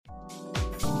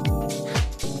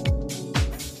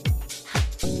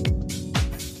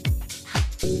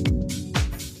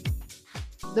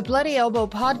The Bloody Elbow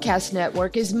Podcast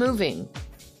Network is moving.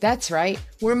 That's right,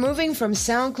 we're moving from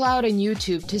SoundCloud and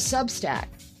YouTube to Substack.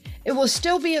 It will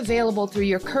still be available through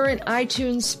your current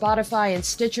iTunes, Spotify, and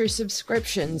Stitcher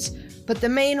subscriptions, but the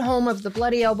main home of the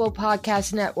Bloody Elbow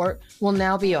Podcast Network will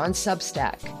now be on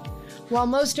Substack. While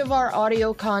most of our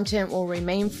audio content will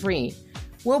remain free,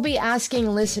 we'll be asking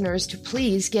listeners to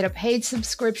please get a paid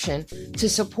subscription to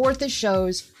support the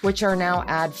shows, which are now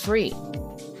ad-free.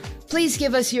 Please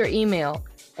give us your email,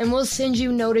 and we'll send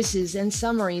you notices and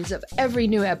summaries of every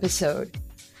new episode.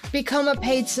 Become a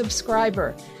paid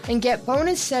subscriber and get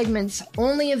bonus segments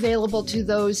only available to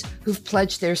those who've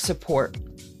pledged their support.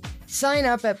 Sign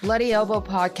up at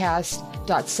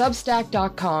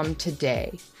bloodyelbowpodcast.substack.com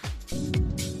today.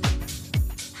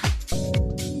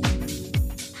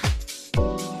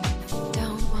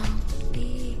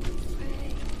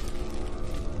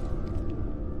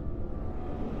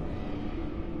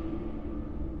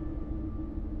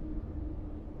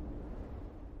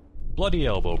 Bloody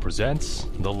Elbow presents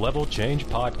the Level Change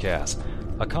Podcast,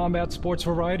 a combat sports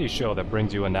variety show that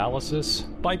brings you analysis,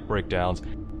 fight breakdowns,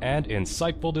 and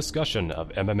insightful discussion of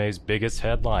MMA's biggest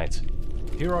headlines.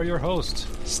 Here are your hosts,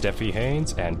 Steffi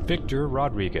Haynes and Victor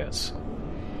Rodriguez.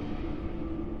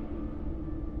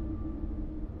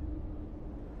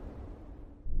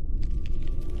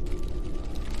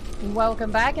 Welcome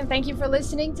back, and thank you for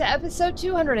listening to episode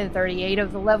 238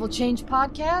 of the Level Change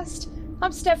Podcast. I'm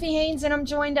Steffi Haynes, and I'm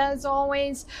joined, as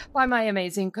always, by my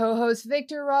amazing co-host,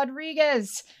 Victor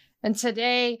Rodriguez. And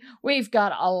today, we've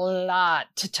got a lot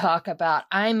to talk about.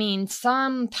 I mean,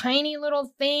 some tiny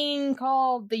little thing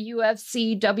called the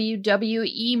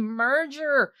UFC-WWE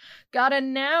merger got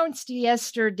announced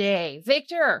yesterday.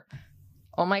 Victor,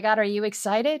 oh my God, are you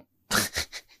excited?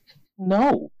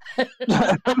 No,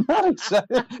 I'm not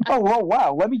excited. Oh,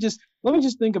 wow. Let me just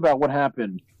think about what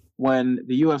happened when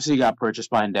the UFC got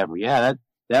purchased by Endeavor. Yeah,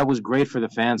 that was great for the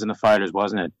fans and the fighters,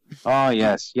 wasn't it? Oh,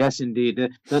 yes, indeed.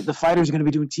 The fighters are going to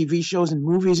be doing TV shows and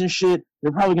movies and shit.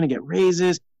 They're probably going to get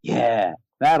raises. Yeah,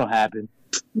 that'll happen.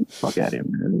 Fuck out of here,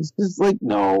 man. It's just like,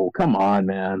 no, come on,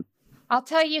 man. I'll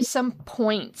tell you some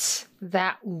points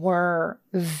that were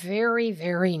very,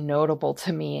 very notable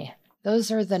to me. Those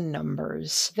are the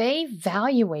numbers. They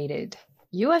evaluated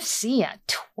UFC at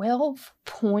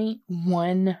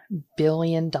 $12.1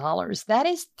 billion. That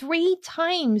is 3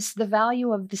 times the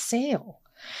value of the sale.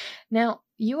 Now,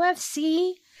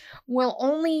 UFC will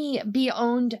only be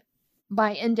owned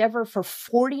by Endeavor for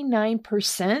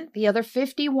 49%. The other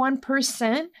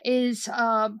 51% is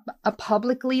a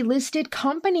publicly listed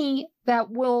company that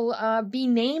will be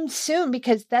named soon,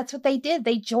 because that's what they did.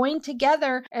 They joined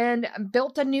together and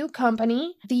built a new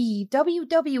company. The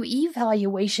WWE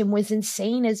valuation was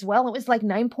insane as well. It was like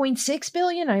 $9.6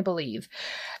 billion, I believe.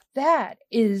 That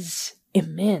is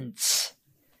immense.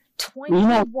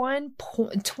 21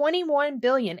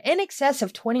 billion, in excess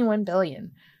of 21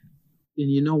 billion. And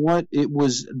you know what? It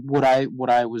was what I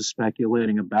was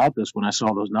speculating about this when I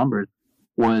saw those numbers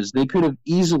was they could have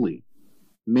easily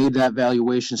made that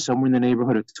valuation somewhere in the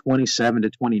neighborhood of 27 to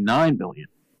 29 billion.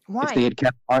 Why? If they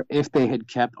had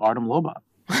kept Artem Lobov.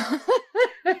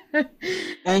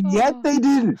 And yet they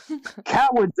didn't.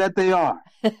 Cowards that they are.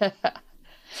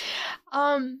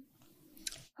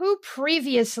 Who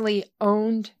previously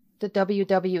owned the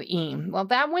WWE? Well,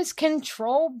 that was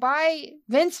controlled by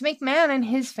Vince McMahon and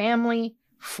his family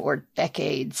for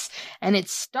decades. And it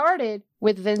started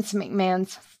with Vince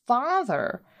McMahon's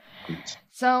father.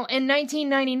 So in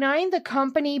 1999, the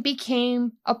company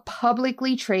became a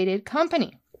publicly traded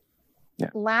company. Yeah.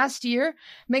 Last year,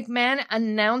 McMahon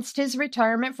announced his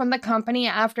retirement from the company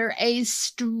after a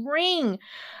string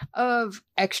of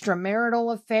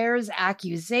extramarital affairs,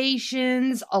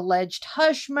 accusations, alleged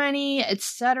hush money,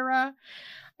 etc.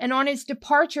 And on his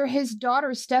departure, his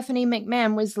daughter, Stephanie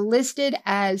McMahon, was listed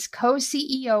as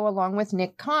co-CEO along with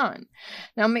Nick Khan.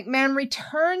 Now, McMahon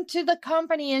returned to the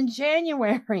company in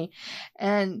January,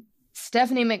 and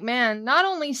Stephanie McMahon not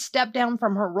only stepped down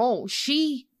from her role,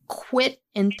 she quit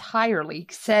entirely,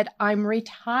 said, "I'm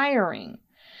retiring."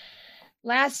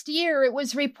 Last year, it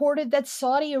was reported that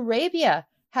Saudi Arabia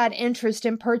had interest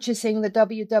in purchasing the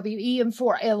WWE, and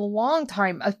for a long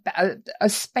time, a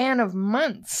span of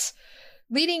months,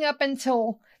 leading up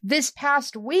until this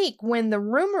past week when the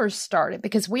rumors started,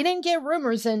 because we didn't get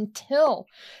rumors until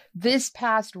this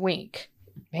past week.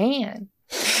 Man.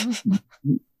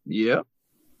 Yeah.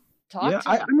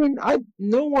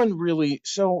 No one really.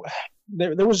 So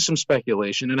there was some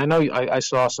speculation, and I know I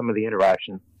saw some of the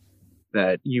interaction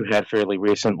that you had fairly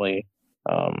recently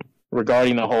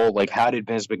regarding the whole, like, how did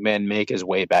Vince McMahon make his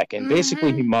way back in?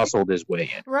 Basically, he muscled his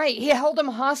way in. Right. He held him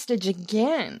hostage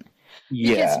again.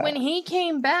 Because Yeah. when he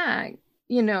came back,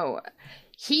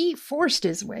 he forced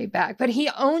his way back, but he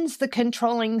owns the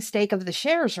controlling stake of the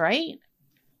shares, right?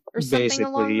 Or something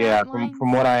along Basically, yeah. that line.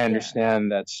 From what I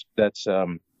understand, that's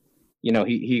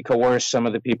he coerced some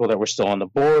of the people that were still on the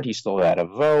board. He still had a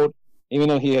vote, even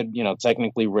though he had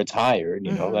technically retired.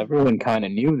 Everyone kind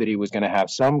of knew that he was going to have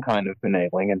some kind of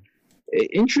finagling. And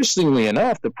interestingly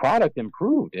enough, the product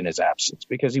improved in his absence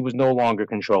because he was no longer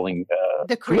controlling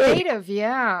the creative.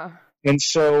 Yeah. And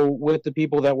so with the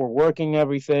people that were working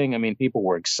everything, I mean, people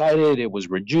were excited. It was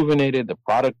rejuvenated. The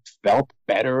product felt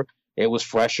better. It was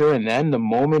fresher. And then the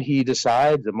moment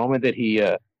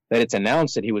that it's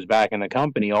announced that he was back in the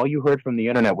company, all you heard from the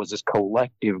internet was this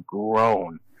collective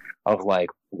groan of like,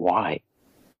 why?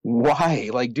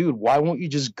 Why? Like, dude, why won't you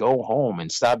just go home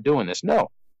and stop doing this? No,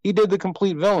 he did the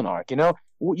complete villain arc.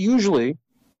 Usually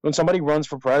when somebody runs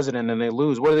for president and they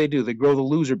lose, what do? They grow the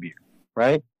loser beard,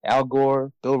 right? Al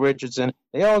Gore, Bill Richardson,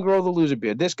 they all grow the loser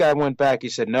beard. This guy went back. He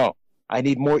said, no, I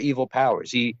need more evil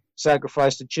powers. He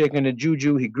sacrificed a chicken to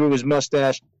Juju. He grew his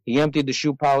mustache. He emptied the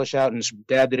shoe polish out and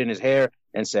dabbed it in his hair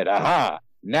and said, aha,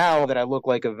 now that I look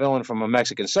like a villain from a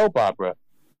Mexican soap opera,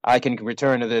 I can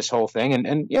return to this whole thing.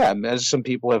 And yeah, as some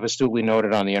people have astutely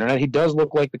noted on the internet, he does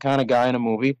look like the kind of guy in a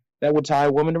movie that would tie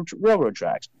a woman to railroad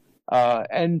tracks.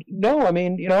 And no, I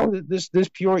mean, this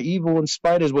pure evil and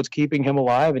spite is what's keeping him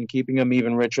alive and keeping him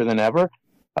even richer than ever.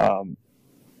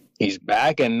 He's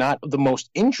back, and not the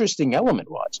most interesting element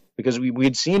was because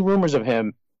we'd seen rumors of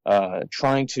him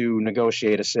trying to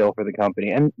negotiate a sale for the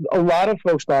company, and a lot of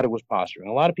folks thought it was posturing.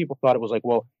 A lot of people thought it was like,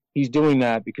 well, he's doing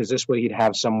that because this way he'd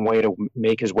have some way to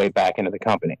make his way back into the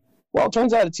company. Well, it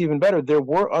turns out it's even better. There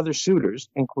were other suitors,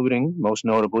 including most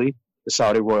notably the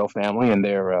Saudi royal family and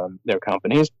their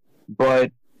companies.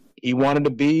 But he wanted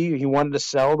to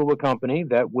sell to a company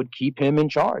that would keep him in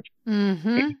charge. Mm-hmm.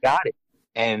 And he got it,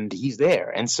 and he's there.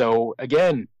 And so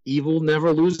again, evil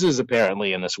never loses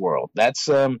apparently in this world. That's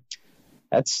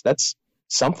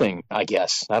something, I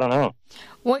guess. I don't know.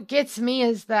 What gets me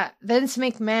is that Vince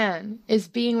McMahon is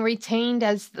being retained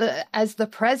as the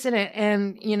president,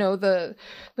 and the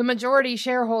majority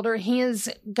shareholder. He is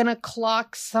gonna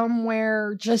clock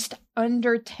somewhere just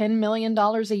under $10 million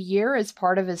a year as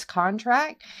part of his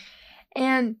contract.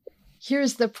 And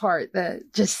here's the part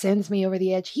that just sends me over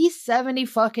the edge. He's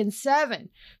 77.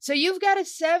 So you've got a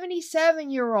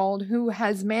 77-year-old who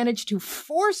has managed to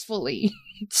forcefully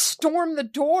storm the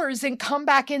doors and come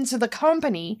back into the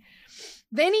company.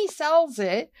 Then he sells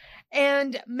it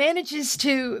and manages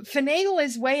to finagle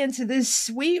his way into this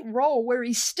sweet role where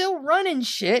he's still running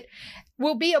shit,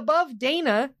 will be above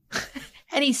Dana,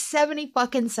 and he's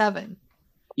 77.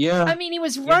 Yeah. I mean, he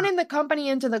was running the company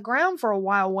into the ground for a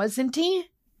while, wasn't he?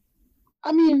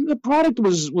 I mean, the product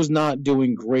was not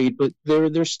doing great, but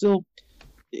they're still.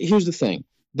 Here's the thing: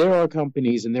 there are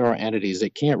companies and there are entities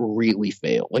that can't really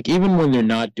fail. Like even when they're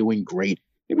not doing great,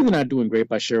 maybe they're not doing great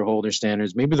by shareholder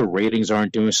standards. Maybe the ratings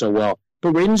aren't doing so well,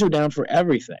 but ratings are down for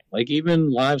everything. Like even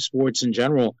live sports in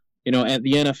general. And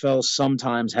the NFL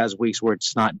sometimes has weeks where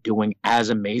it's not doing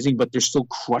as amazing, but they're still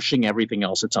crushing everything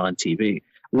else that's on TV.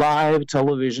 Live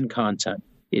television content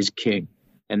is king,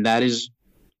 and that is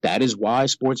why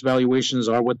sports valuations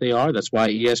are what they are. That's why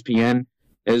ESPN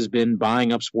has been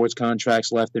buying up sports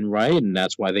contracts left and right, and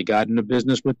that's why they got into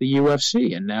business with the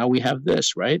UFC. And now we have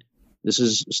this, right? This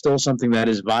is still something that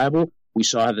is viable. We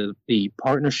saw the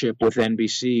partnership with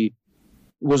NBC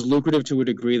was lucrative to a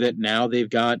degree that now they've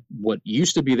got what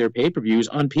used to be their pay-per-views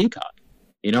on Peacock.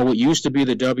 What used to be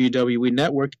the WWE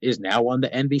network is now on the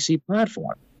NBC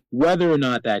platform. Whether or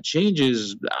not that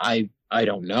changes, I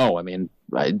don't know. I mean,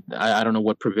 I don't know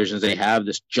what provisions they have.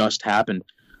 This just happened.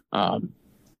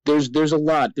 There's a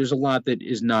lot that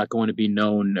is not going to be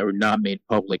known or not made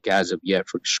public as of yet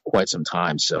for quite some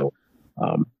time. So,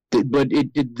 but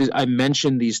I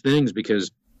mentioned these things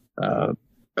because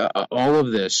all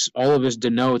of this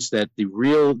denotes that the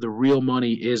real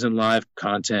money is in live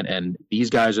content, and these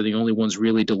guys are the only ones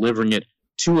really delivering it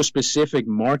to a specific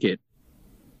market,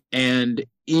 and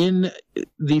in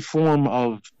the form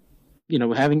of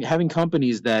having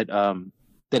companies that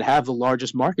have the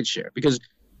largest market share, because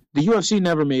the UFC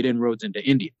never made inroads into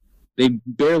India. They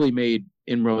barely made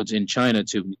inroads in China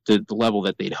to the level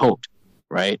that they'd hoped,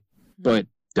 right? But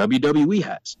WWE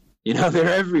has. They're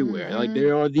everywhere. Mm-hmm. Like, they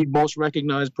are the most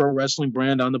recognized pro wrestling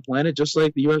brand on the planet, just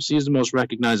like the UFC is the most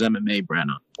recognized MMA brand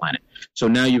on the planet. So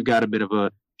now you've got a bit of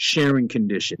a sharing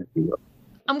condition, if you will.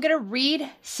 I'm going to read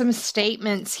some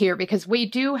statements here because we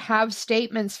do have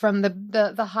statements from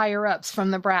the higher ups,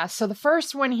 from the brass. So the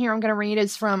first one here I'm going to read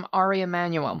is from Ari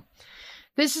Emanuel.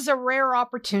 This is a rare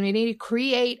opportunity to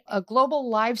create a global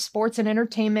live sports and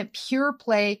entertainment pure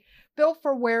play built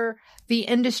for where the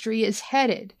industry is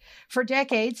headed. For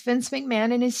decades, Vince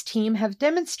McMahon and his team have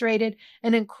demonstrated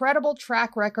an incredible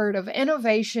track record of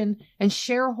innovation and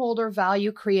shareholder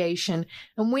value creation,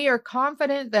 and we are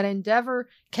confident that Endeavor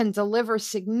can deliver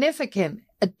significant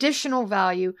additional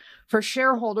value for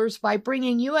shareholders by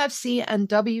bringing UFC and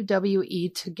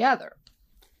WWE together.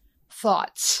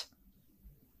 Thoughts?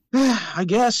 I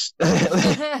guess.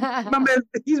 My man,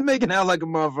 he's making out like a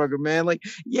motherfucker, man. Like,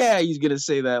 yeah, he's gonna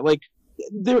say that. Like,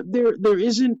 there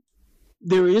is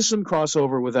some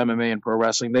crossover with MMA and pro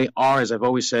wrestling. They are, as I've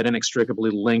always said,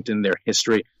 inextricably linked in their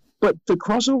history. But the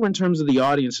crossover in terms of the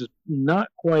audience is not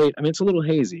quite. I mean, it's a little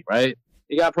hazy, right?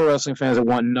 You got pro wrestling fans that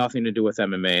want nothing to do with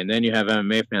MMA, and then you have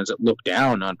MMA fans that look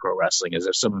down on pro wrestling as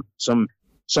if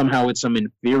somehow it's some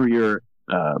inferior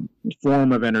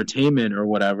form of entertainment or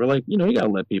whatever. Like, you got to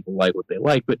let people like what they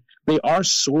like, but they are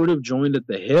sort of joined at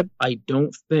the hip. I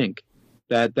don't think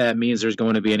that means there's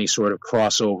going to be any sort of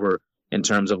crossover in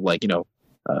terms of like,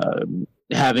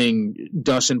 having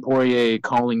Dustin Poirier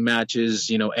calling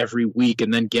matches, every week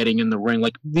and then getting in the ring.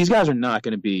 Like, these guys are not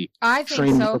going to be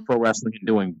training for pro wrestling and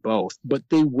doing both, but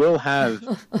they will have,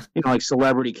 like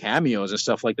celebrity cameos and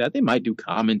stuff like that. They might do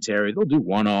commentary. They'll do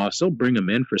one-offs. They'll bring them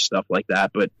in for stuff like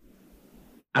that, but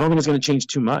I don't think it's going to change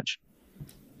too much.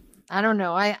 I don't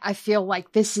know. I feel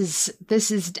like this is,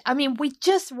 I mean, we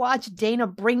just watched Dana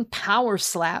bring Power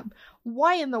Slap.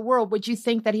 Why in the world would you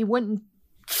think that he wouldn't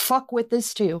fuck with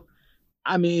this too?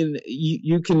 I mean,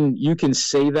 you can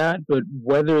say that, but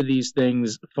whether these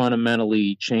things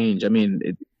fundamentally change, I mean,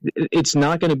 it's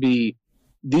not going to be,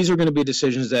 these are going to be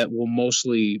decisions that will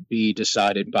mostly be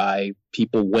decided by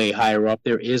people way higher up.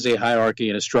 There is a hierarchy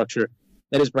and a structure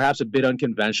that is perhaps a bit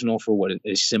unconventional for what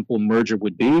a simple merger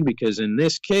would be, because in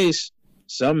this case,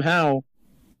 somehow,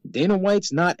 Dana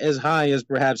White's not as high as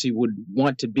perhaps he would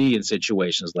want to be in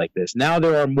situations like this. Now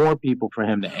there are more people for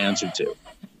him to answer to.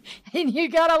 And you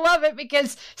gotta love it,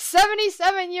 because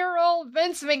 77-year-old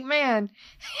Vince McMahon,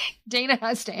 Dana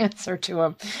has to answer to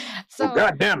him. So, well,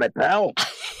 God damn it, pal.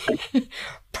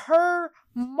 Per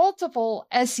multiple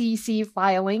SEC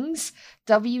filings,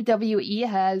 WWE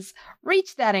has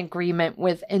reached that agreement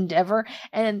with Endeavor.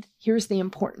 And here's the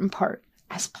important part.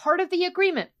 As part of the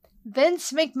agreement,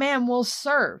 Vince McMahon will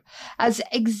serve as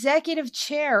executive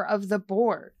chair of the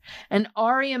board, and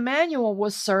Ari Emanuel will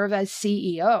serve as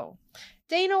CEO.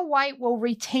 Dana White will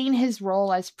retain his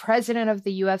role as president of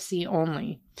the UFC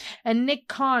only, and Nick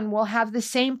Khan will have the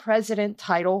same president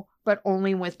title, but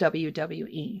only with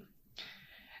WWE.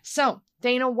 So,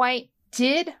 Dana White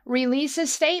did release a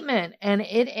statement, and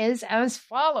it is as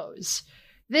follows.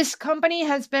 This company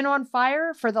has been on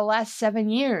fire for the last 7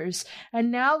 years,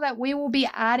 and now that we will be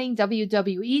adding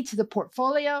WWE to the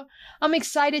portfolio, I'm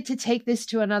excited to take this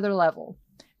to another level.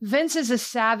 Vince is a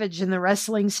savage in the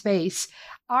wrestling space.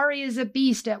 Ari is a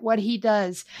beast at what he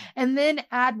does. And then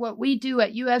add what we do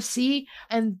at UFC,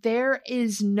 and there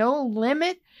is no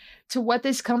limit to what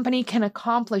this company can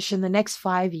accomplish in the next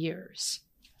 5 years.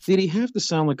 Did he have to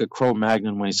sound like a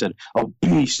Cro-Magnon when he said, "Oh,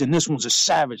 beast," and this one's a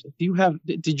savage?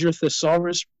 Did your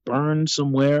thesaurus burn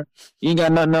somewhere? You ain't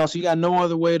got nothing else. You got no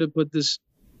other way to put this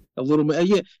a little bit.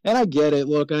 Yeah, and I get it.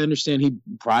 Look, I understand he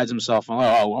prides himself on,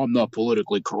 I'm not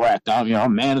politically correct. I'm a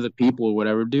man of the people or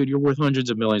whatever. Dude, you're worth hundreds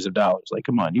of millions of dollars. Like,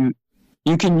 come on, you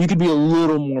can be a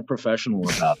little more professional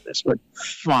about this. But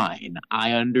fine,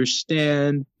 I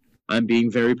understand. I'm being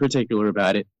very particular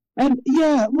about it. And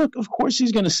yeah, look, of course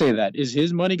he's going to say that. Is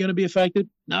his money going to be affected?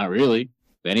 Not really.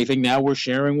 If anything, now we're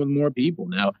sharing with more people.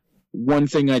 Now, one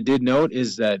thing I did note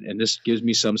is that, and this gives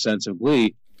me some sense of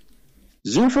glee,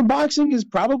 Zuffa Boxing is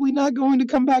probably not going to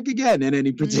come back again in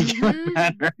any particular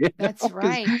manner. That's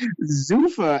right.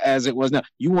 Zuffa, as it was now,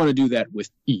 you want to do that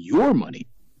with your money,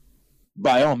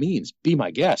 by all means, be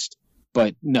my guest.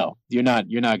 But no, you're not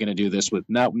going to do this with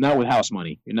not with house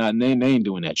money. You're not. They ain't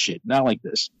doing that shit. Not like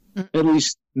this. At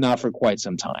least not for quite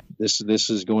some time. This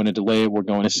is going to delay. We're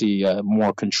going to see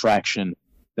more contraction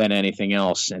than anything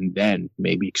else, and then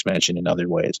maybe expansion in other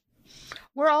ways.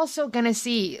 We're also going to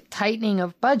see tightening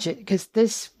of budget, because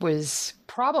this was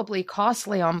probably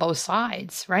costly on both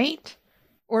sides, right?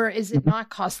 Or is it not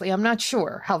costly? I'm not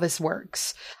sure how this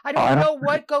works. I don't know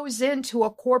what goes into a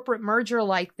corporate merger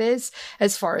like this,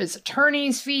 as far as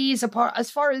attorneys' fees,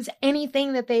 as far as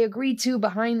anything that they agreed to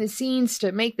behind the scenes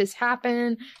to make this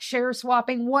happen, share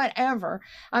swapping, whatever.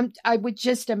 I would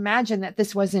just imagine that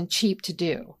this wasn't cheap to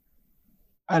do.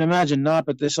 I'd imagine not,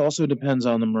 but this also depends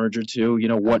on the merger too.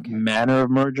 What manner of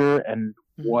merger and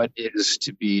what is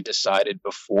to be decided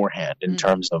beforehand in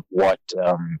terms of what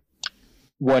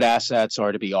what assets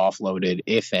are to be offloaded,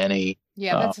 if any.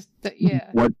 Yeah,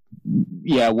 What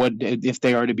if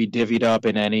they are to be divvied up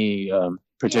in any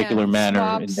particular manner,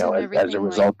 swaps and, and as a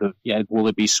result of will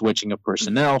it be switching of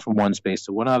personnel from one space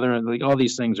to another, and like all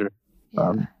these things are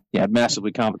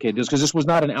massively complicated because this was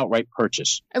not an outright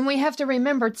purchase. And we have to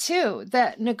remember too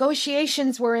that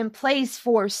negotiations were in place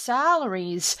for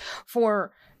salaries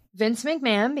for Vince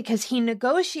McMahon because he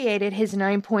negotiated his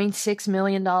 $9.6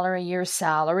 million a year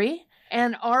salary.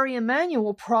 And Ari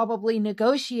Emanuel probably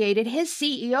negotiated his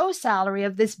CEO salary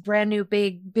of this brand new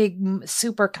big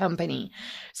super company.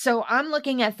 So I'm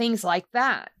looking at things like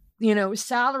that,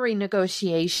 salary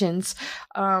negotiations,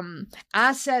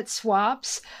 asset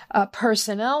swaps,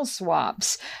 personnel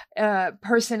swaps,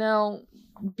 personnel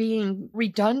being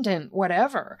redundant,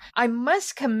 whatever. I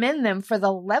must commend them for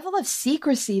the level of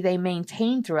secrecy they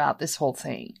maintained throughout this whole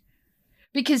thing.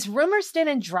 Because rumors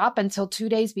didn't drop until 2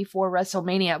 days before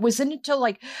WrestleMania. It wasn't until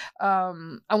I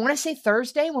want to say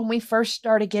Thursday when we first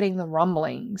started getting the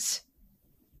rumblings.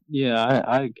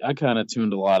 Yeah, I kind of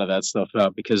tuned a lot of that stuff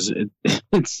out because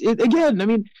it's again, I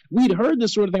mean, we'd heard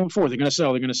this sort of thing before. They're going to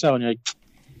sell, and you're like,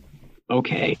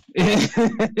 okay.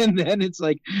 And then it's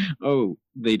like, oh,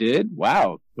 they did?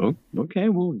 Wow. Okay,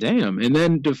 well, damn. And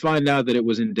then to find out that it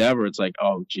was Endeavor, it's like,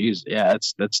 oh, geez, yeah,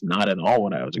 that's not at all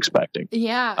what I was expecting.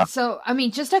 Yeah. So, I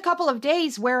mean, just a couple of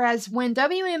days, whereas when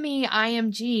WME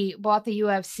IMG bought the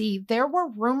UFC, there were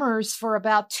rumors for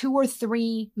about 2 or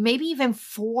 3, maybe even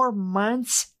 4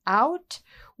 months out.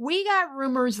 We got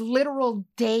rumors literal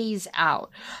days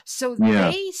out. So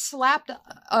they slapped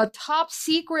a top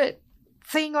secret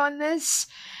thing on this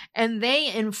and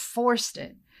they enforced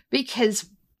it because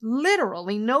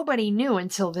literally nobody knew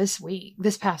until this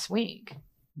past week.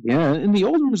 Yeah, and the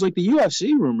old rumors, like the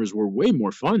UFC rumors, were way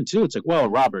more fun too. It's like, well,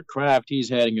 Robert Kraft, he's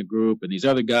heading a group, and these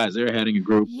other guys, they're heading a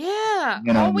group. Yeah,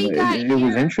 all we got it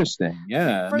was interesting.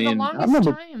 Yeah, for the longest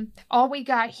time, all we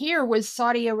got here was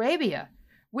Saudi Arabia.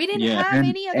 We didn't have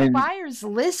any of the buyers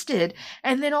listed,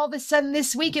 and then all of a sudden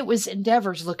this week it was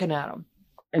Endeavor's looking at them.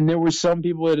 And there were some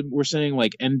people that were saying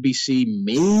like NBC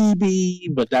maybe,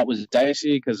 but that was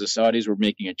dicey because the Saudis were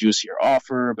making a juicier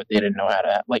offer, but they didn't know how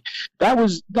to. Like that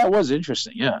was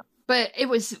interesting, yeah. But it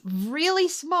was really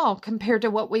small compared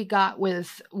to what we got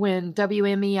with when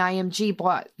WME IMG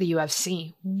bought the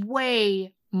UFC.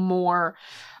 Way more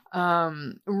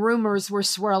rumors were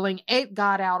swirling. It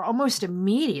got out almost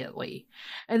immediately.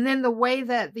 And then the way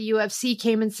that the UFC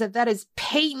came and said that is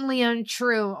patently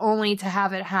untrue, only to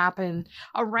have it happen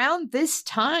around this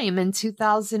time in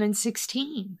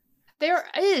 2016. There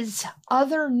is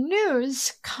other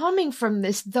news coming from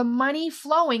this, the money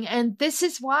flowing, and this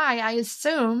is why I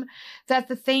assume that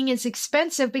the thing is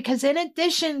expensive, because in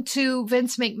addition to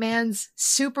Vince McMahon's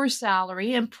super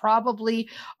salary and probably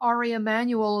Ari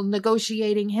Emanuel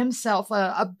negotiating himself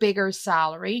a bigger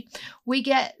salary, we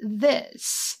get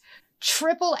this.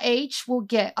 Triple H will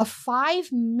get a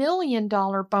 $5 million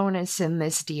bonus in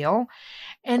this deal,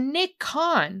 and Nick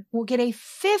Khan will get a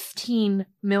 $15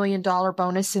 million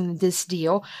bonus in this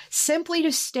deal simply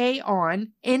to stay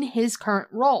on in his current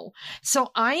role.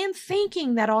 So I am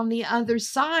thinking that on the other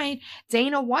side,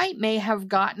 Dana White may have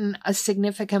gotten a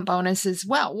significant bonus as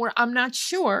well. I'm not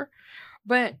sure,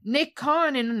 but Nick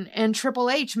Khan and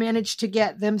Triple H managed to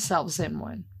get themselves in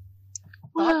one.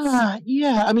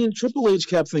 Yeah, I mean, Triple H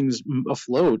kept things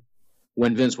afloat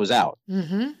when Vince was out.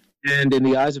 Mm-hmm. And in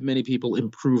the eyes of many people,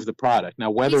 improved the product.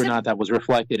 Now, whether or not that was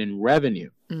reflected in revenue,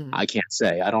 I can't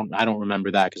say. I don't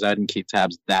remember that because I didn't keep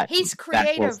tabs that. He's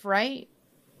creative, right?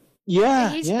 Yeah,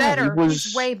 he's better.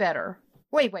 He's way better.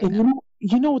 Way better.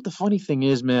 You know what the funny thing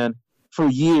is, man? For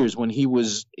years, when he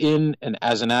was in and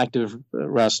as an active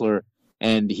wrestler,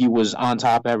 and he was on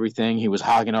top of everything, he was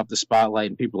hogging up the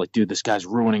spotlight, and people were like, dude, this guy's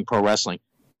ruining pro wrestling.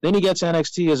 Then he gets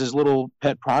NXT as his little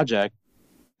pet project,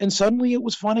 and suddenly it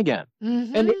was fun again.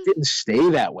 Mm-hmm. And it didn't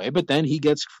stay that way, but then he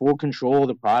gets full control of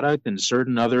the product, and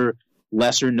certain other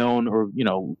lesser known or,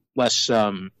 less...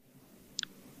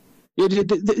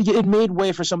 It made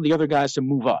way for some of the other guys to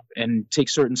move up and take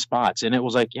certain spots. And it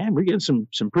was like, yeah, we're getting some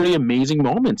pretty amazing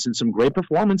moments and some great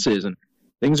performances, and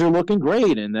things are looking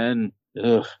great. And then,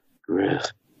 it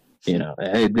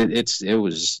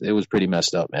was pretty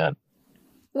messed up, man.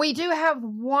 We do have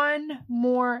one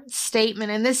more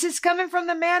statement, and this is coming from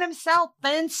the man himself,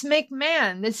 Vince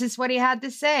McMahon. This is what he had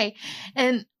to say.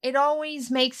 And it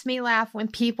always makes me laugh when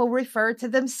people refer to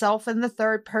themselves in the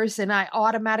third person. I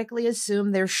automatically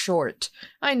assume they're short.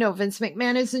 I know Vince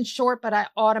McMahon isn't short, but I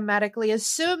automatically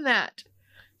assume that.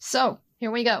 So,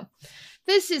 here we go.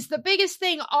 This is the biggest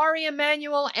thing Ari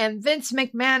Emanuel and Vince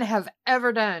McMahon have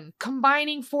ever done.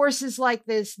 Combining forces like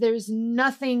this, there's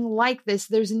nothing like this.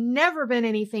 There's never been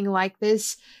anything like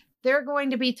this. They're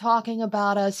going to be talking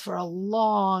about us for a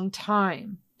long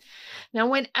time. Now,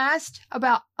 when asked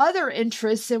about other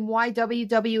interests and why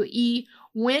WWE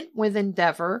went with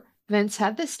Endeavor, Vince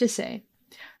had this to say.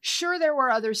 Sure, there were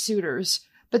other suitors,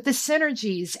 but the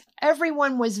synergies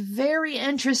everyone was very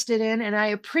interested in, and I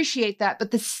appreciate that,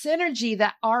 but the synergy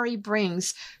that Ari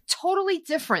brings, totally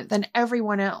different than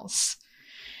everyone else.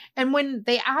 And when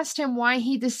they asked him why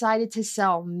he decided to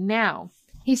sell now,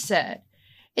 he said,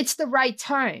 it's the right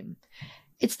time.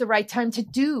 It's the right time to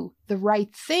do the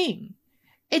right thing.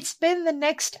 It's been the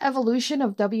next evolution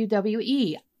of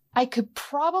WWE. I could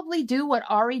probably do what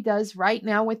Ari does right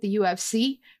now with the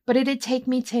UFC, but it'd take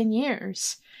me 10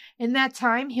 years. In that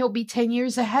time, he'll be 10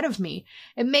 years ahead of me.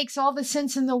 It makes all the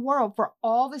sense in the world for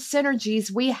all the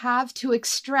synergies we have to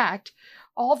extract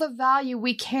all the value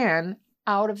we can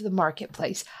out of the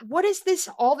marketplace. What is this?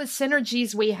 All the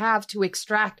synergies we have to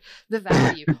extract the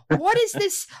value. What is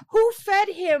this? Who fed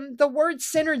him the word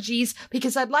synergies?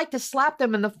 Because I'd like to slap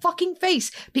them in the fucking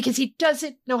face because he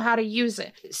doesn't know how to use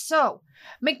it. So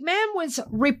McMahon was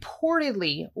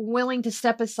reportedly willing to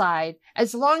step aside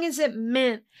as long as it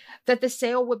meant that the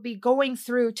sale would be going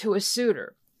through to a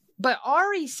suitor. But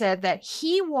Ari said that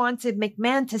he wanted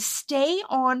McMahon to stay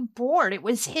on board. It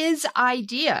was his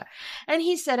idea. And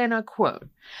he said, and I quote,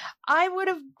 I would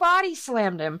have body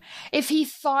slammed him if he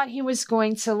thought he was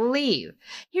going to leave.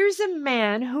 Here's a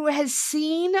man who has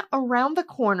seen around the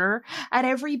corner at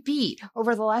every beat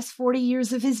over the last 40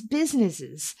 years of his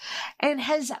businesses and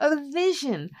has a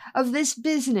vision of this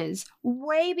business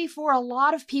way before a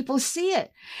lot of people see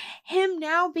it. Him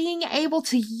now being able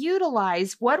to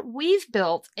utilize what we've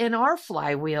built in our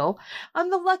flywheel,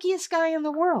 I'm the luckiest guy in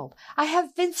the world. I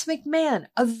have Vince McMahon,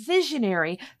 a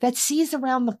visionary that sees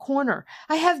around the corner.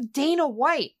 I have Dana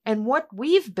White, and what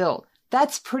we've built,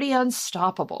 that's pretty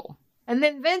unstoppable. And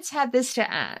then Vince had this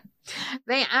to add.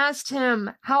 They asked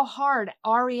him how hard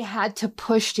Ari had to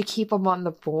push to keep him on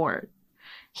the board.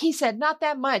 He said, not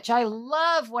that much. I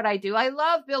love what I do. I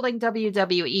love building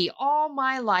WWE. All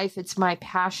my life, it's my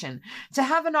passion. To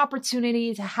have an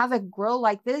opportunity to have it grow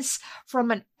like this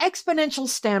from an exponential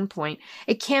standpoint,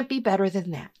 it can't be better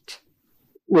than that.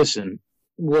 Listen,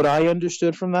 what I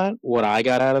understood from that, what I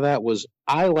got out of that was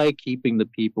I like keeping the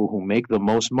people who make the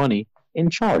most money in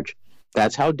charge.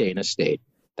 That's how Dana stayed.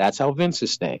 That's how Vince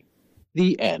is staying.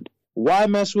 The end. Why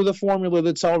mess with a formula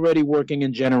that's already working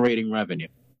and generating revenue?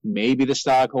 Maybe the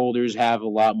stockholders have a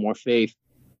lot more faith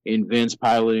in Vince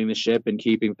piloting the ship and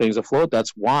keeping things afloat.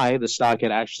 That's why the stock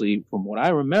had actually, from what I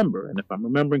remember, and if I'm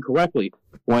remembering correctly,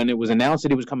 when it was announced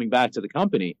that he was coming back to the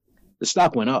company, the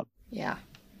stock went up. Yeah.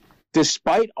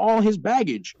 Despite all his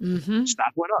baggage,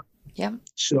 stock went up. Yeah.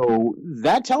 So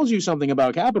that tells you something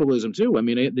about capitalism, too. I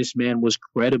mean, this man was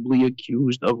credibly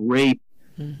accused of rape.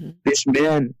 This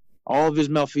man, all of his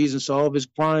malfeasance, all of his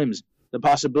crimes, the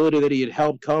possibility that he had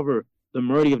helped cover the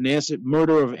murder of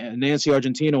Nancy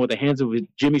Argentino at the hands of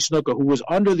Jimmy Snuka, who was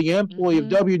under the employ of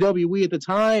WWE at the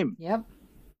time. Yep.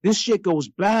 This shit goes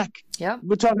back. Yep.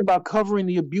 We're talking about covering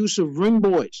the abuse of ring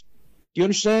boys. Do you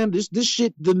understand? This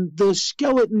shit, the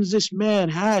skeletons this man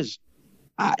has,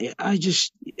 I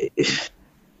just,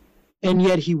 and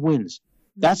yet he wins.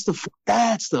 That's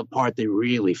the part that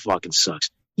really fucking sucks.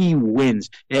 He wins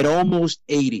at almost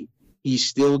 80. He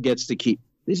still gets to keep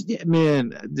this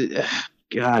man.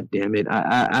 God damn it!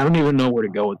 I don't even know where to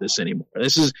go with this anymore.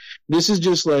 This is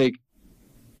just like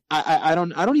I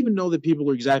don't even know that people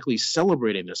are exactly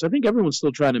celebrating this. I think everyone's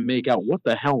still trying to make out what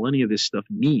the hell any of this stuff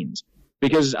means,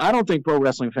 because I don't think pro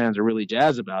wrestling fans are really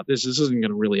jazzed about this. This isn't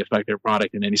going to really affect their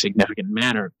product in any significant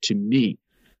manner to me.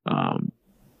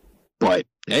 But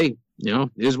hey, it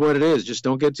is what it is. Just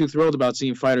don't get too thrilled about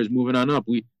seeing fighters moving on up.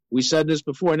 We said this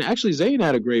before, and actually Zayn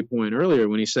had a great point earlier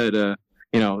when he said,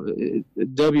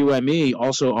 WME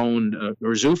also owned,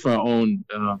 or Zuffa owned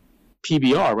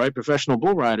PBR, right? Professional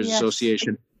Bull Riders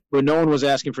Association, where no one was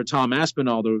asking for Tom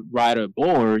Aspinall to ride a bull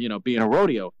or, being a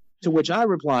rodeo. To which I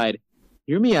replied,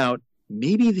 hear me out,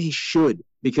 maybe they should,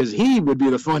 because he would be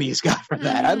the funniest guy for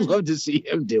that. I'd love to see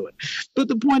him do it. But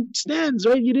the point stands,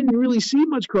 right? You didn't really see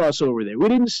much crossover there. We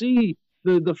didn't see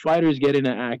the fighters get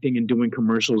into acting and doing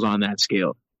commercials on that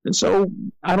scale. And so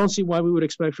I don't see why we would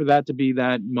expect for that to be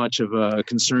that much of a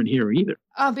concern here either.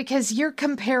 Because you're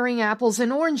comparing apples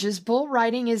and oranges. Bull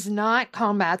riding is not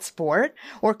combat sport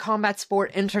or combat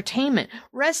sport entertainment.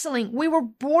 Wrestling, we were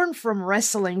born from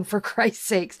wrestling, for Christ's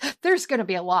sakes. There's going to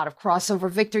be a lot of crossover,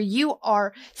 Victor. You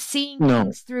are seeing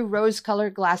things through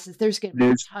rose-colored glasses. There's going to be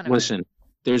a ton of Listen,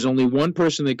 there's only one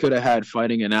person they could have had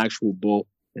fighting an actual bull,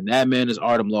 and that man is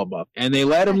Artem Lobov. And they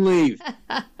let him leave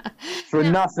for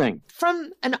nothing.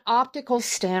 From an optical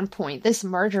standpoint, this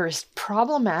merger is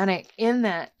problematic in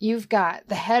that you've got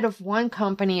the head of one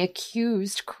company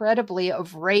accused credibly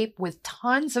of rape with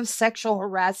tons of sexual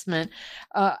harassment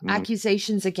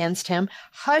accusations against him,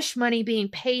 hush money being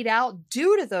paid out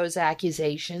due to those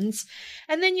accusations.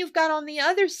 And then you've got on the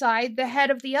other side the head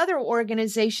of the other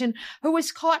organization who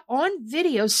was caught on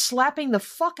video slapping the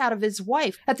fuck out of his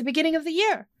wife at the beginning of the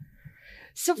year.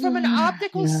 So from an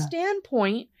optical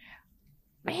standpoint,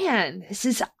 man, this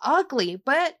is ugly.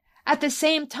 But at the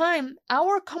same time,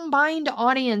 our combined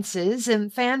audiences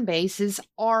and fan bases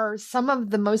are some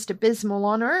of the most abysmal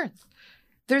on earth.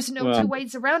 There's no two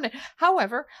ways around it.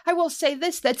 However, I will say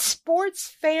this, that sports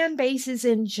fan bases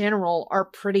in general are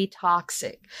pretty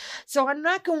toxic. So I'm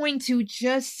not going to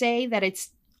just say that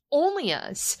it's only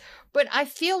us, but I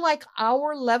feel like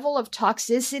our level of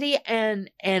toxicity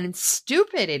and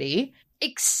stupidity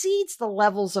exceeds the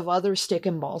levels of other stick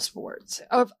and ball sports,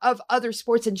 of other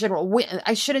sports in general.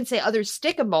 I shouldn't say other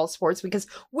stick and ball sports because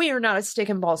we are not a stick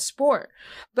and ball sport,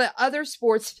 but other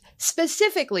sports,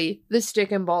 specifically the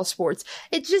stick and ball sports,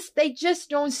 they just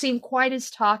don't seem quite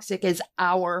as toxic as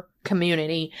our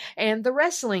community and the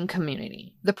wrestling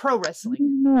community, the pro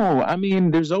wrestling. No, I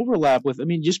mean, there's overlap with,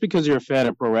 just because you're a fan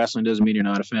of pro wrestling doesn't mean you're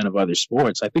not a fan of other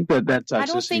sports. I think that toxicity I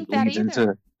don't think that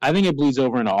either. I think it bleeds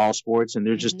over into all sports, and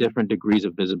there's just different degrees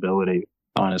of visibility,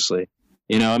 honestly.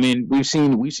 We've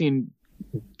seen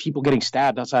people getting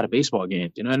stabbed outside of baseball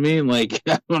games. You know what I mean? Like,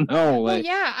 I don't know. Like,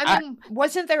 well, yeah.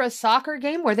 Wasn't there a soccer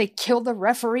game where they killed the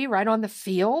referee right on the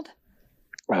field?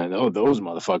 I know those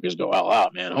motherfuckers go all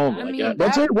out, man. Oh my God.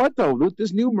 That's it. What though?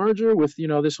 This new merger with,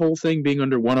 this whole thing being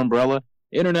under one umbrella,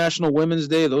 International Women's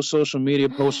Day, those social media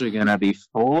posts are going to be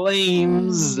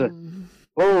flames.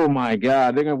 Oh my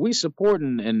God. We support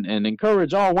and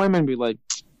encourage all women. Be like,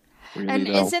 really, and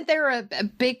though? Isn't there a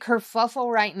big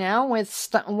kerfuffle right now with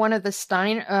one of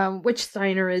the Which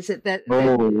Steiner is it?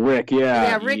 Rick, yeah.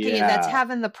 Yeah, Ricky, that's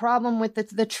having the problem with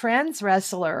the trans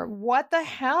wrestler. What the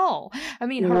hell?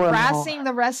 Harassing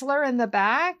the wrestler in the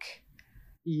back?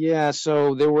 Yeah,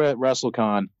 so they were at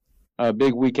WrestleCon, a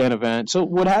big weekend event. So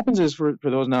what happens is, for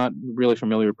those not really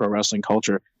familiar with pro wrestling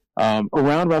culture,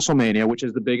 around WrestleMania, which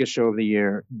is the biggest show of the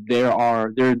year,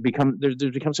 there's become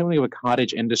something of a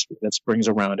cottage industry that springs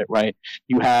around it, right?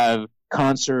 You have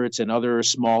concerts and other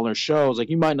smaller shows. Like,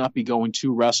 you might not be going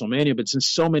to WrestleMania, but since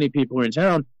so many people are in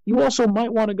town, you also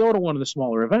might want to go to one of the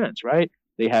smaller events, right?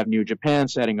 They have New Japan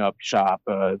setting up shop,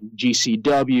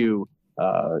 GCW,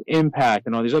 Impact,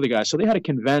 and all these other guys. So they had a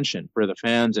convention for the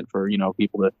fans and for,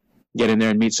 people to get in there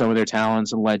and meet some of their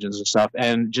talents and legends and stuff.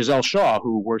 And Giselle Shaw,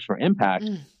 who works for Impact,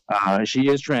 she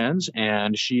is trans,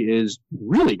 and she is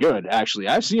really good, actually.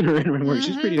 I've seen her in ring work.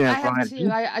 She's pretty damn fine. I have too.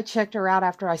 I checked her out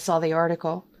after I saw the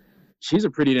article. She's a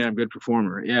pretty damn good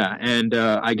performer, yeah. And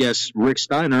I guess Rick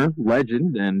Steiner,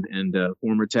 legend and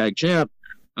former tag champ,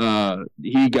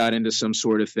 he got into some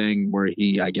sort of thing where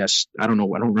he, I guess, I don't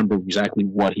remember exactly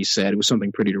what he said. It was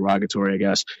something pretty derogatory, I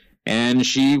guess. And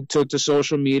she took to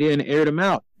social media and aired him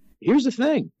out. Here's the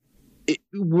thing.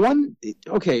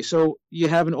 So you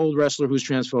have an old wrestler who's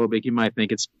transphobic. You might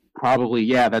think it's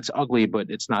probably, that's ugly,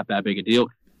 but it's not that big a deal.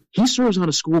 He serves on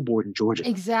a school board in Georgia.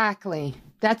 Exactly.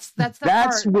 That's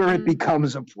where it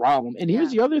becomes a problem. And here's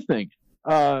the other thing.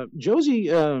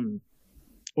 Josie, oh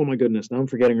my goodness, now I'm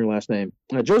forgetting her last name.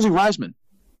 Josie Reisman,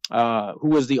 who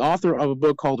was the author of a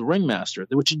book called Ringmaster,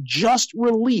 which just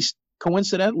released,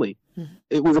 coincidentally.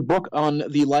 It was a book on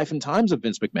the life and times of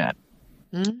Vince McMahon.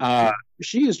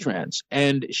 She is trans,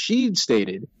 and she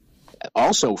stated,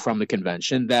 also from the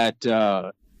convention, that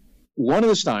one of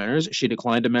the Steiners, she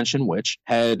declined to mention which,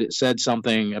 had said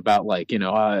something about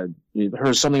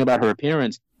something about her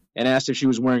appearance, and asked if she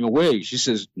was wearing a wig. She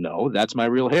says, "No, that's my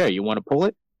real hair. You want to pull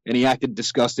it?" And he acted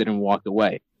disgusted and walked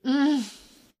away.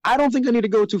 I don't think I need to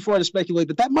go too far to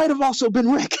speculate that might have also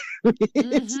been Rick.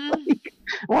 It's like,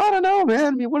 well, I don't know,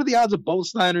 man. What are the odds of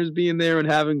both Steiners being there and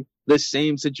having the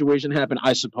same situation happen?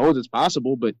 I suppose it's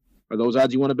possible, but are those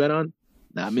odds you want to bet on?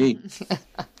 Not me.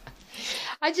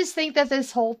 I just think that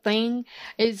this whole thing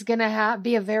is going to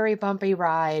be a very bumpy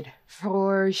ride,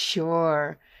 for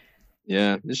sure.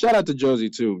 Yeah. Shout out to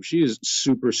Josie, too. She is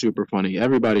super, super funny.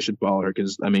 Everybody should follow her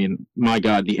because, my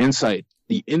God, the insight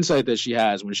that she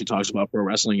has when she talks about pro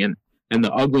wrestling and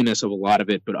the ugliness of a lot of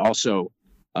it, but also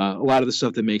a lot of the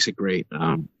stuff that makes it great.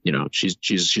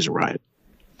 She's a riot.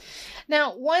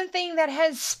 Now, one thing that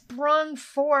has sprung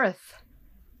forth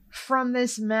from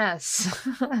this mess,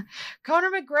 Conor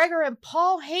McGregor and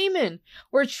Paul Heyman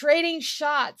were trading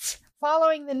shots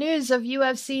following the news of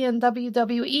UFC and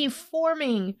WWE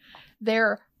forming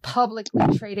their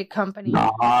publicly traded company.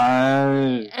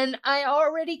 And I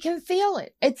already can feel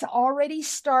it. It's already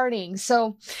starting.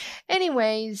 So,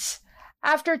 anyways,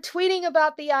 after tweeting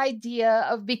about the idea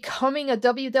of becoming a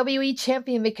WWE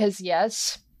champion, because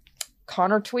yes,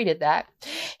 Conor tweeted that,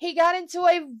 he got into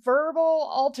a verbal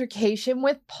altercation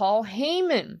with Paul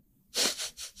Heyman.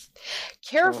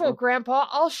 Careful, Grandpa,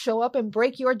 I'll show up and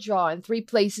break your jaw in 3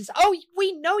 places. Oh,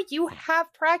 we know you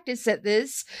have practice at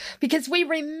this because we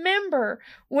remember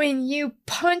when you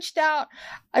punched out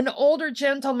an older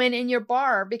gentleman in your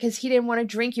bar because he didn't want to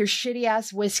drink your shitty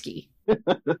ass whiskey.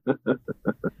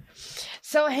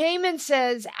 So Heyman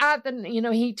says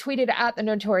he tweeted at the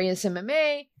Notorious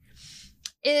MMA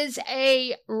is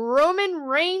a Roman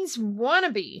Reigns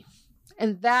wannabe.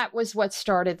 And that was what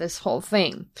started this whole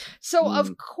thing. So,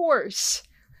 of course,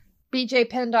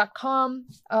 BJPenn.com,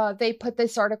 they put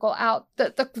this article out.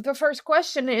 The first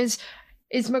question is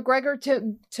McGregor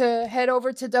to head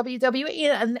over to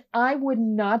WWE? And I would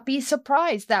not be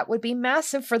surprised. That would be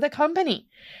massive for the company.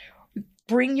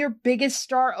 Bring your biggest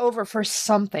star over for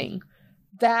something.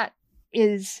 That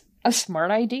is a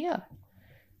smart idea.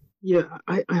 Yeah,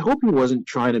 I hope he wasn't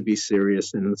trying to be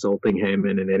serious and insulting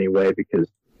Heyman in any way, because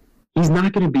he's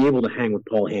not going to be able to hang with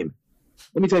Paul Heyman.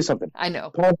 Let me tell you something. I know.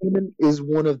 Paul Heyman is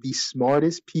one of the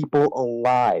smartest people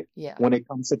alive when it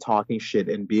comes to talking shit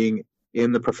and being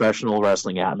in the professional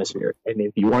wrestling atmosphere. And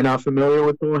if you are not familiar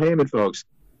with Paul Heyman, folks,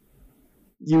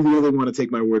 you really want to take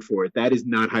my word for it. That is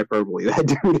not hyperbole. That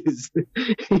dude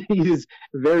he is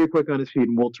very quick on his feet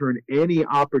and will turn any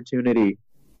opportunity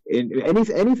in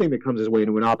anything that comes his way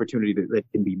into an opportunity that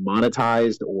can be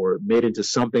monetized or made into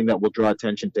something that will draw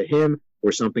attention to him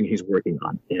or something he's working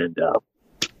on. And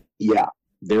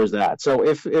there's that. So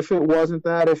if it wasn't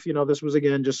that, if this was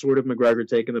again just sort of McGregor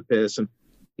taking the piss and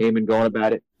Heyman going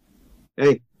about it,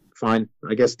 hey, fine.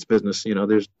 I guess it's business.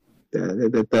 There's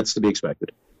that's to be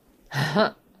expected.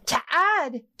 To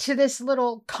add to this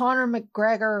little Conor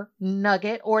McGregor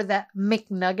nugget, or that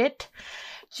McNugget,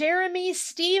 Jeremy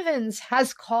Stevens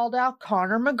has called out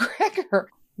Conor McGregor.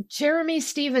 Jeremy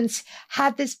Stevens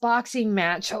had this boxing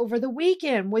match over the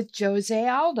weekend with Jose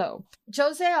Aldo.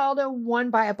 Jose Aldo won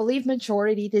by, I believe,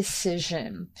 majority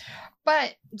decision.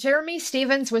 But Jeremy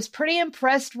Stevens was pretty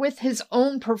impressed with his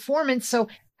own performance. So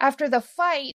after the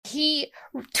fight, he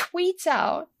tweets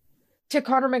out to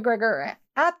Conor McGregor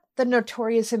at the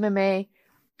Notorious MMA,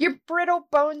 "Your brittle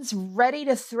bones ready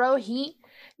to throw heat?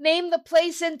 Name the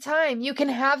place and time. You can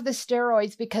have the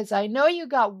steroids because I know you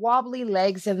got wobbly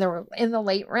legs in the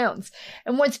late rounds."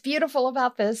 And what's beautiful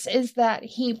about this is that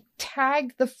he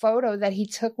tagged the photo that he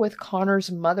took with Conor's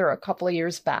mother a couple of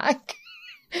years back.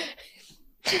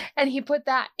 And he put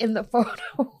that in the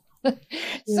photo.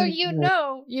 So you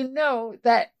know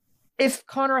that if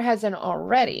Conor hasn't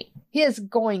already, he is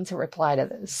going to reply to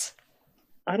this.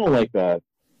 I don't like that.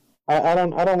 I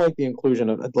don't like the inclusion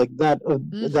of like that.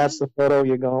 That's the photo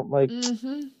you're going like.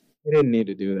 You didn't need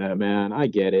to do that, man. I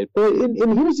get it, but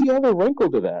and here's the other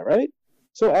wrinkle to that, right?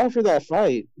 So after that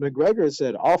fight, McGregor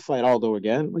said, "I'll fight Aldo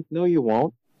again." Like, no, you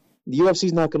won't. The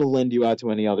UFC's not going to lend you out to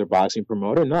any other boxing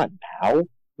promoter. Not now.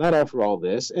 Not after all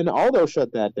this. And Aldo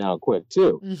shut that down quick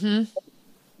too.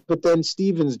 But then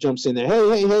Stevens jumps in there.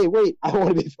 Hey, wait! I want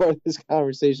to be part of this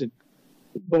conversation,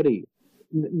 buddy.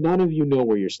 None of you know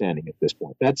where you're standing at this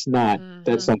point. That's not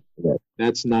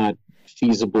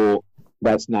feasible.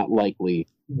 That's not likely.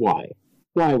 Why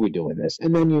are we doing this?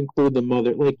 And then you include the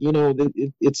mother. Like,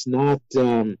 it's not.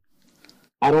 I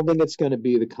don't think it's going to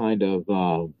be the kind of.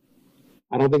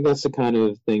 I don't think that's the kind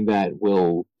of thing that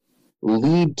will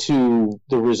lead to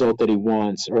the result that he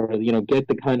wants, or get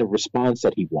the kind of response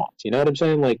that he wants. You know what I'm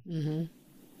saying? Like.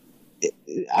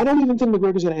 I don't even think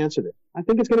McGregor's going to answer this. I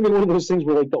think it's going to be one of those things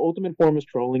where, like, the ultimate form of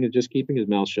trolling is just keeping his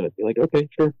mouth shut. You're like, okay,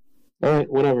 sure, all right,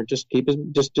 whatever. Just keep his,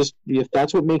 just if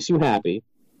that's what makes you happy,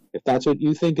 if that's what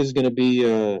you think is going to be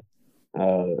the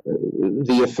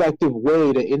effective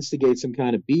way to instigate some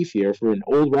kind of beef here for an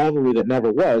old rivalry that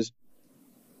never was,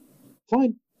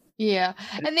 fine. Yeah,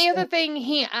 and the other thing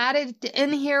he added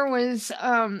in here was,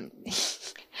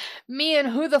 me and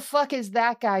who the fuck is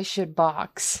that guy should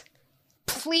box.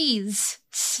 Please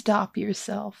stop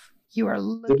yourself. You are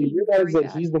looking. So you realize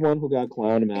that he's the one who got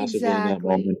clowned massively in that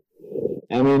moment.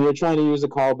 I mean, you're trying to use a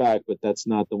callback, but that's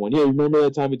not the one. Yeah, remember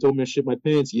that time he told me to shit my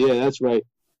pants? Yeah, that's right.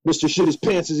 Mr. Shit His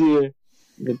Pants is here.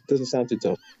 It doesn't sound too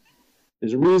tough.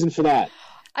 There's a reason for that.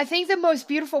 I think the most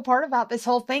beautiful part about this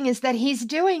whole thing is that he's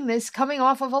doing this coming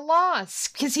off of a loss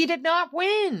because he did not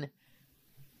win.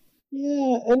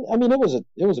 Yeah, and I mean, it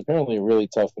was apparently really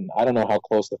tough, and I don't know how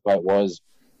close the fight was.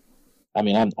 I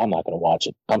mean, I'm not going to watch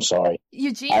it. I'm sorry.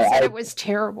 Eugene said it was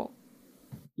terrible.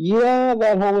 Yeah,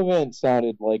 that whole event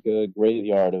sounded like a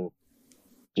graveyard of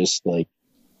just like,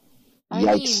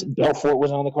 yikes. Belfort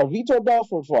was on the card. Vitor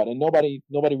Belfort fought, and nobody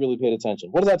really paid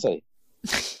attention. What does that say?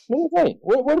 What does that say?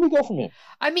 Where do we go from here?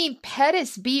 I mean,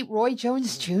 Pettis beat Roy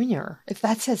Jones Jr., if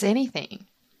that says anything.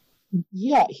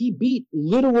 Yeah, he beat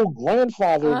literal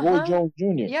grandfather Roy Jones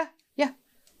Jr. Yeah.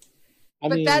 I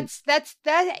mean,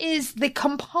 that is the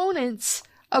components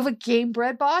of a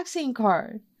game-bred boxing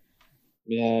card.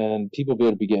 Man, people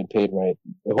better be getting paid right.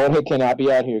 Jorge cannot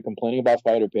be out here complaining about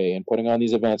fighter pay and putting on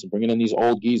these events and bringing in these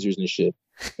old geezers and shit,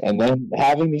 and then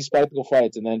having these spectacle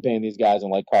fights and then paying these guys in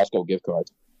like Costco gift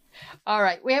cards. All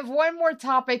right, we have one more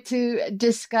topic to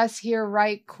discuss here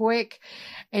right quick,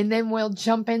 and then we'll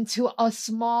jump into a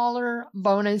smaller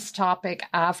bonus topic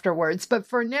afterwards. But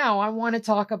for now, I want to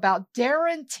talk about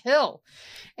Darren Till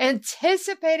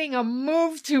anticipating a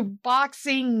move to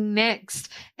boxing next.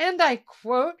 And I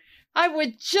quote, "I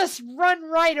would just run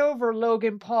right over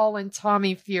Logan Paul and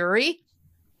Tommy Fury."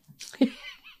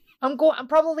 I'm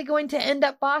probably going to end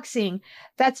up boxing.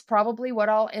 That's probably what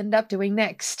I'll end up doing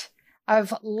next.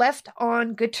 I've left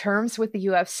on good terms with the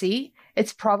UFC.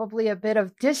 It's probably a bit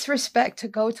of disrespect to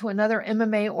go to another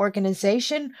MMA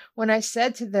organization when I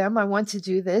said to them I want to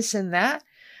do this and that.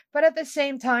 But at the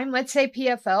same time, let's say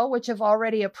PFL, which have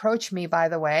already approached me, by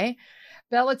the way,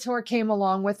 Bellator came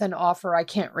along with an offer I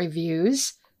can't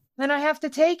refuse, then I have to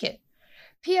take it.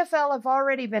 PFL have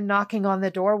already been knocking on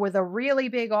the door with a really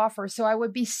big offer, so I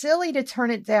would be silly to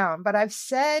turn it down. But I've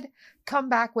said come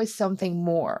back with something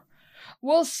more.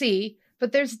 We'll see,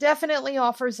 but there's definitely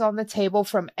offers on the table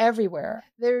from everywhere.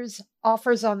 There's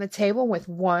offers on the table with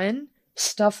one,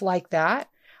 stuff like that.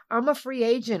 I'm a free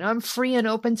agent. I'm free and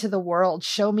open to the world.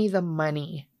 Show me the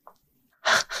money.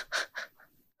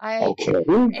 I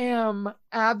am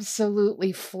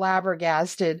absolutely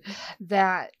flabbergasted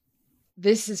that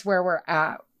this is where we're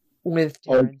at with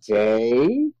Darren.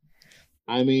 Okay.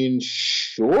 I mean,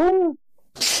 sure.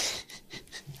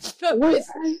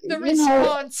 The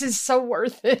response is so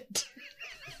worth it.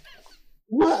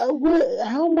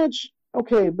 How much?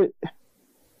 Okay, but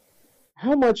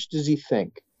how much does he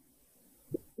think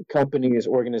companies,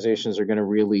 organizations are going to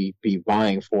really be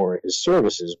buying for his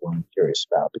services? What I'm curious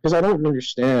about, because I don't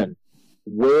understand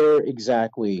where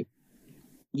exactly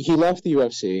he left the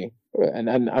UFC, and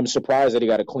I'm surprised that he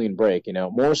got a clean break. You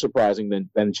know, more surprising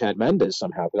than Chad Mendes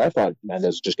somehow, because I thought Mendes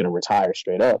was just going to retire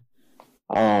straight up.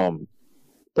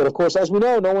 But of course, as we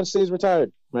know, no one stays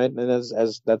retired, right? And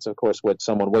as that's of course what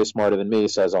someone way smarter than me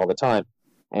says all the time.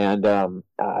 And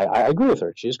I agree with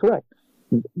her; she is correct.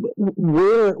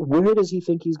 Where does he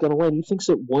think he's going to win? He thinks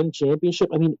at one championship.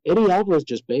 I mean, Eddie Alvarez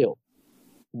just bailed.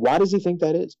 Why does he think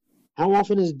that is? How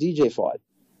often has DJ fought?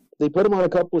 They put him on a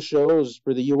couple of shows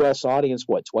for the U.S. audience,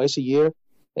 twice a year,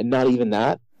 and not even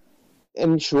that.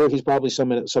 And sure, he's probably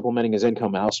supplementing his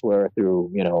income elsewhere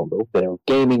through, the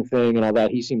gaming thing and all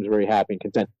that. He seems very happy and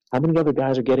content. How many other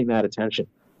guys are getting that attention?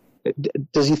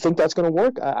 Does he think that's going to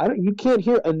work? You can't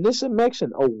hear Anissa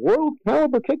Meksen, a world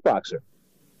caliber kickboxer,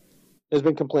 has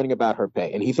been complaining about her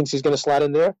pay, and he thinks he's going to slide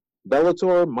in there.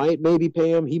 Bellator might maybe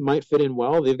pay him. He might fit in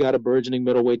well. They've got a burgeoning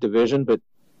middleweight division, but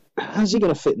how's he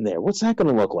going to fit in there? What's that going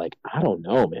to look like? I don't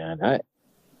know, man.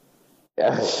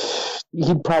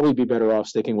 He'd probably be better off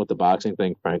sticking with the boxing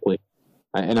thing, frankly.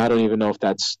 And I don't even know if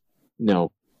that's,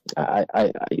 oh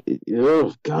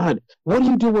God, what do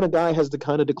you do when a guy has the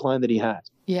kind of decline that he has?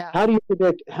 Yeah. How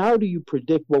do you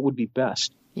predict what would be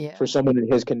best for someone in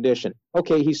his condition?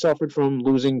 Okay, he suffered from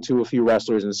losing to a few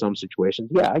wrestlers in some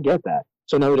situations. Yeah, I get that.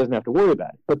 So now he doesn't have to worry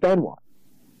about it. But then what?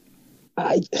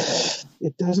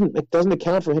 It doesn't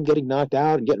account for him getting knocked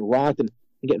out and getting rocked and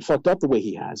getting fucked up the way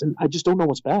he has. And I just don't know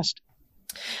what's best.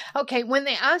 Okay, when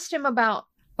they asked him about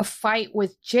a fight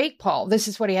with Jake Paul, this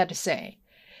is what he had to say.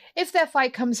 If that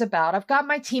fight comes about, I've got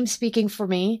my team speaking for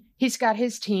me. He's got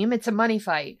his team. It's a money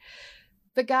fight.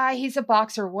 The guy, he's a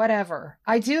boxer, whatever.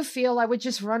 I do feel I would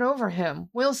just run over him.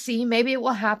 We'll see. Maybe it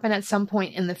will happen at some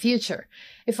point in the future.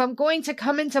 If I'm going to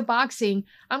come into boxing,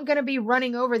 I'm going to be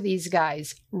running over these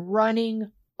guys.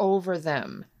 Running over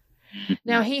them.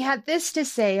 Now, he had this to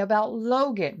say about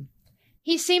Logan.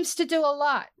 He seems to do a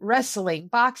lot. Wrestling,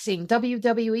 boxing,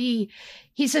 WWE.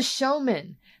 He's a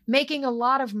showman, making a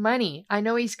lot of money. I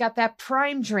know he's got that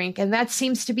Prime drink, and that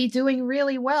seems to be doing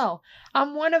really well.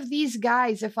 I'm one of these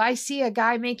guys. If I see a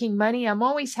guy making money, I'm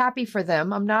always happy for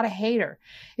them. I'm not a hater.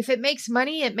 If it makes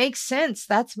money, it makes sense.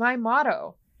 That's my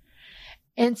motto.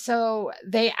 And so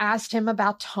they asked him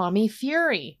about Tommy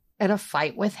Fury and a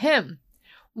fight with him.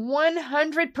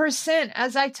 100%.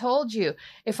 As I told you,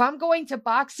 if I'm going to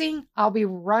boxing, I'll be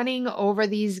running over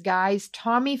these guys,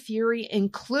 Tommy Fury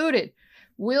included.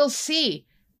 We'll see.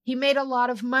 He made a lot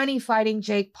of money fighting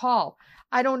Jake Paul.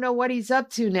 I don't know what he's up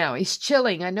to now. He's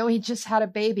chilling. I know he just had a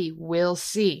baby. We'll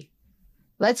see.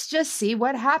 Let's just see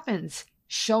what happens.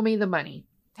 Show me the money.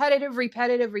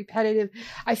 Repetitive.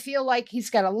 I feel like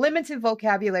he's got a limited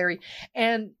vocabulary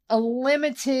and a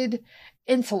limited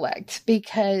intellect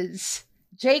because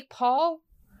Jake Paul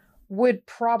would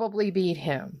probably beat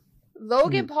him.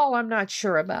 Logan Paul, I'm not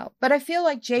sure about, but I feel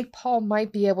like Jake Paul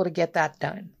might be able to get that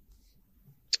done.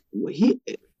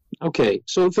 Okay,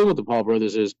 so the thing with the Paul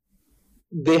brothers is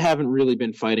they haven't really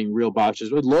been fighting real boxers,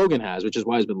 but Logan has, which is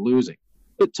why he's been losing.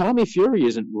 But Tommy Fury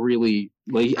isn't really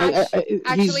like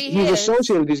he's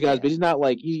associated with these guys, but he's not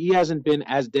like he hasn't been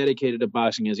as dedicated to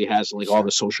boxing as he has to like all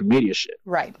the social media shit.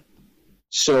 Right.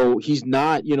 So he's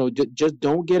not, just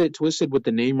don't get it twisted with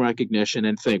the name recognition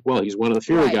and think, well, he's one of the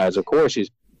Fury guys. Of course,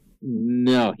 he's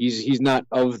not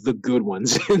of the good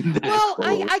ones. In that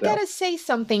well, I gotta say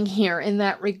something here in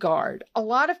that regard. A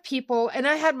lot of people, and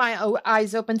I had my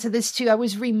eyes open to this too. I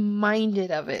was reminded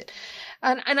of it.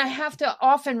 And I have to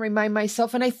often remind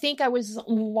myself, and I think I was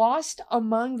lost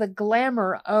among the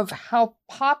glamour of how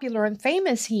popular and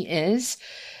famous he is,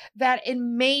 that it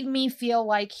made me feel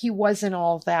like he wasn't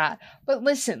all that. But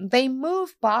listen, they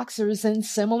move boxers in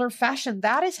similar fashion.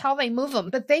 That is how they move them.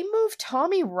 But they moved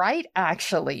Tommy right,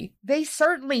 actually. They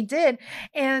certainly did.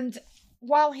 And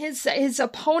while his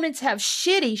opponents have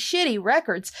shitty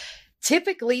records,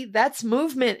 typically that's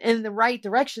movement in the right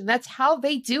direction. That's how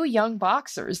they do young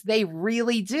boxers. They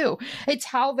really do. It's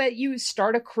how that you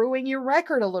start accruing your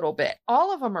record a little bit.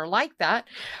 All of them are like that.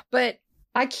 But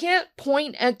I can't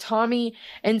point at Tommy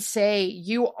and say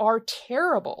you are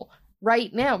terrible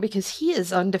right now because he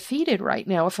is undefeated right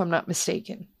now, if I'm not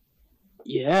mistaken.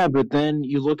 Yeah, but then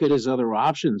you look at his other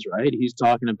options, right? He's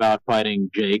talking about fighting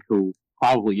Jake, who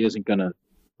probably isn't going to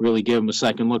really give him a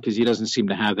second look because he doesn't seem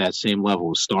to have that same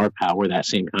level of star power, that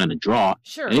same kind of draw.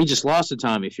 Sure. And he just lost to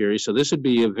Tommy Fury, so this would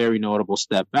be a very notable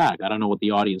step back. I don't know what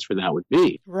the audience for that would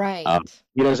be. Right.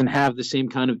 He doesn't have the same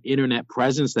kind of internet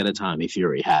presence that a Tommy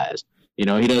Fury has. He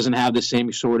doesn't have the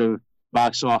same sort of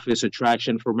box office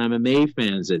attraction for MMA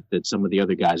fans that some of the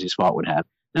other guys he's fought would have.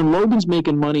 And Logan's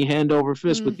making money hand over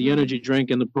fist with the energy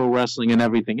drink and the pro wrestling and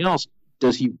everything else.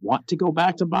 Does he want to go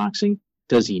back to boxing?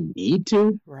 Does he need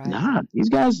to? Right. Nah. These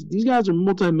guys are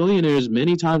multimillionaires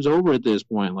many times over at this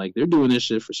point. Like, they're doing this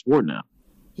shit for sport now.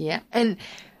 Yeah. And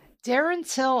Darren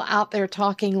Till out there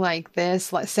talking like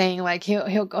this, like saying like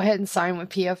he'll go ahead and sign with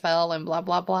PFL and blah,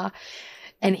 blah, blah.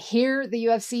 And here the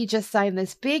UFC just signed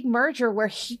this big merger where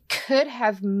he could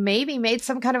have maybe made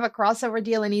some kind of a crossover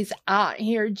deal and he's out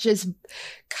here just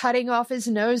cutting off his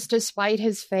nose to spite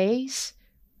his face.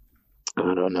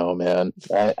 I don't know, man.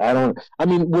 I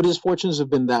mean, would his fortunes have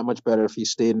been that much better if he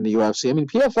stayed in the UFC? I mean,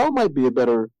 PFL might be a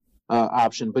better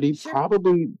option, but he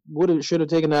probably should have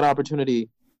taken that opportunity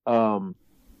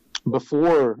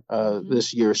before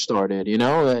this year started.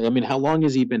 I mean, how long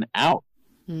has he been out?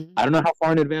 I don't know how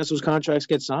far in advance those contracts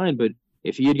get signed, but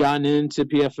if he had gotten into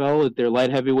PFL at their light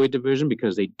heavyweight division,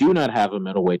 because they do not have a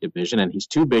middleweight division, and he's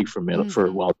too big for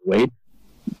welterweight,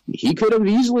 he could have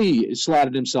easily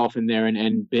slotted himself in there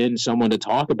and been someone to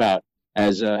talk about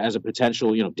as a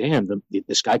potential,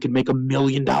 this guy could make $1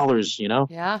 million,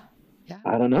 Yeah.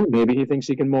 I don't know. Maybe he thinks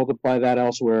he can multiply that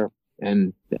elsewhere,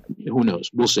 and who knows?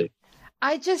 We'll see.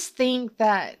 I just think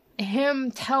that him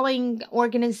telling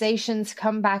organizations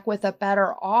come back with a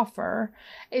better offer,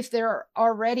 if they're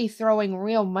already throwing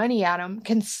real money at him,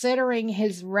 considering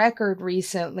his record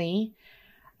recently,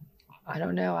 I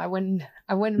don't know. I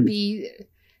wouldn't be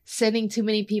sending too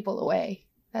many people away.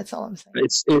 That's all I'm saying.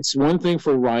 It's one thing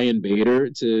for Ryan Bader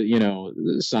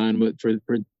to sign for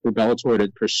Bellator to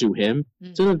pursue him.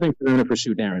 It's another thing for them to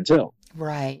pursue Darren Till.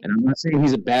 Right. And I'm not saying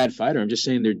he's a bad fighter. I'm just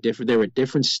saying they're different. They're at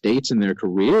different states in their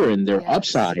career and their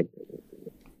upside.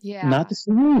 Yeah. Not the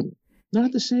same.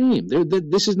 Not the same.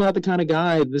 This is not the kind of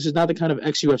guy. This is not the kind of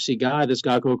ex-UFC guy that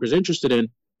Scott Coker's interested in.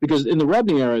 Because in the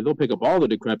Rebney era, they'll pick up all the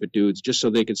decrepit dudes just so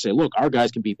they can say, look, our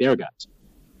guys can beat their guys.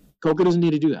 Coker doesn't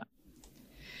need to do that.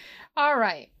 All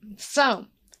right. So,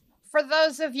 for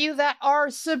those of you that are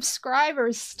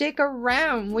subscribers, stick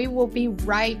around. We will be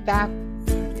right back.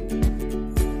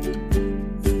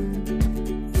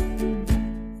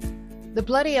 The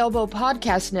Bloody Elbow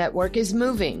Podcast Network is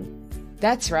moving.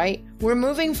 That's right. We're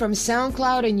moving from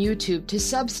SoundCloud and YouTube to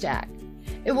Substack.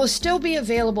 It will still be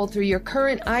available through your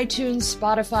current iTunes,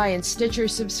 Spotify, and Stitcher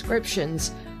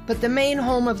subscriptions, but the main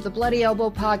home of the Bloody Elbow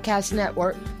Podcast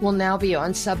Network will now be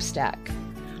on Substack.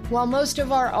 While most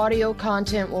of our audio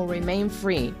content will remain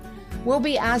free, we'll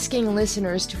be asking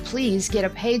listeners to please get a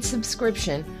paid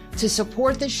subscription to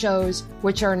support the shows,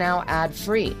 which are now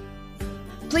ad-free.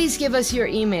 Please give us your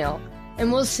email,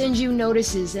 and we'll send you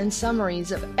notices and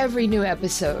summaries of every new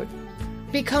episode.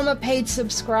 Become a paid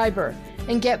subscriber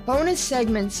and get bonus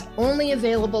segments only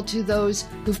available to those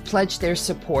who've pledged their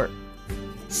support.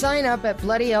 Sign up at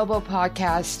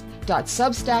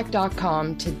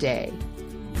bloodyelbowpodcast.substack.com today.